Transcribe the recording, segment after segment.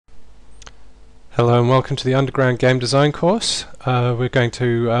Hello and welcome to the Underground Game Design course. We're going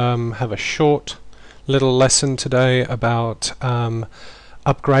to have a short little lesson today about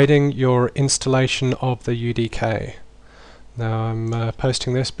upgrading your installation of the UDK. Now I'm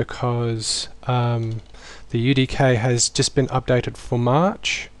posting this because the UDK has just been updated for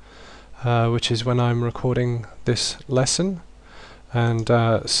March, which is when I'm recording this lesson, and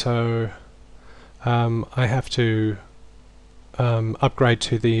so I have to upgrade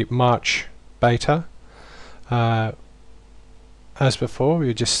to the March Beta. As before,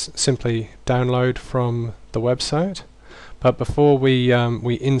 we just simply download from the website, but before we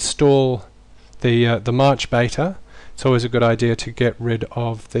install the March Beta, it's always a good idea to get rid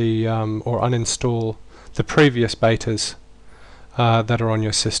of the or uninstall the previous betas that are on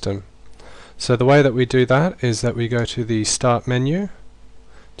your system. So the way that we do that is that we go to the Start menu,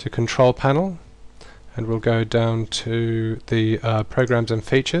 to Control Panel, and we'll go down to the Programs and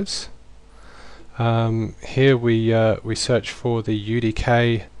Features. Here we search for the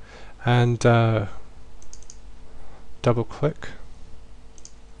UDK and double click,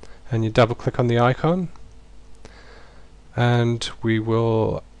 and you double click on the icon, and we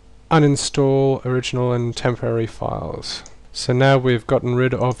will uninstall original and temporary files. So now we've gotten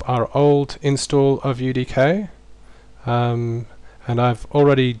rid of our old install of UDK, and I've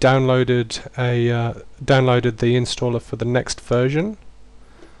already downloaded the installer for the next version.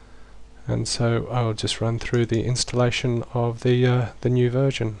 And so I'll just run through the installation of the new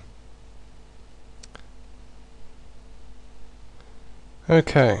version.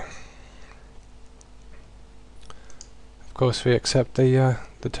 Okay. Of course, we accept the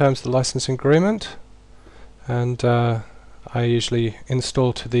terms of the licensing agreement, and I usually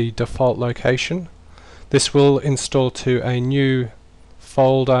install to the default location. This will install to a new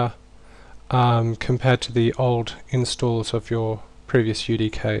folder compared to the old installs of your previous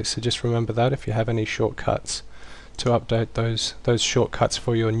UDK, so just remember that if you have any shortcuts, to update those shortcuts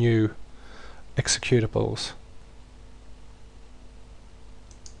for your new executables.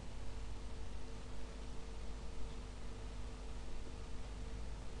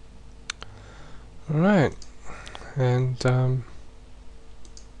 Alright, and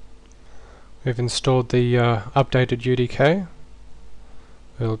we've installed the updated UDK.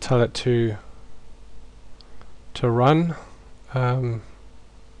 We'll tell it to run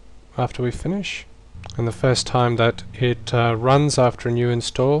after we finish, and the first time that it runs after a new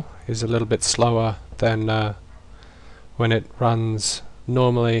install is a little bit slower than when it runs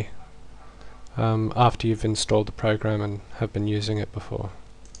normally after you've installed the program and have been using it before.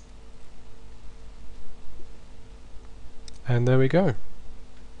 And there we go.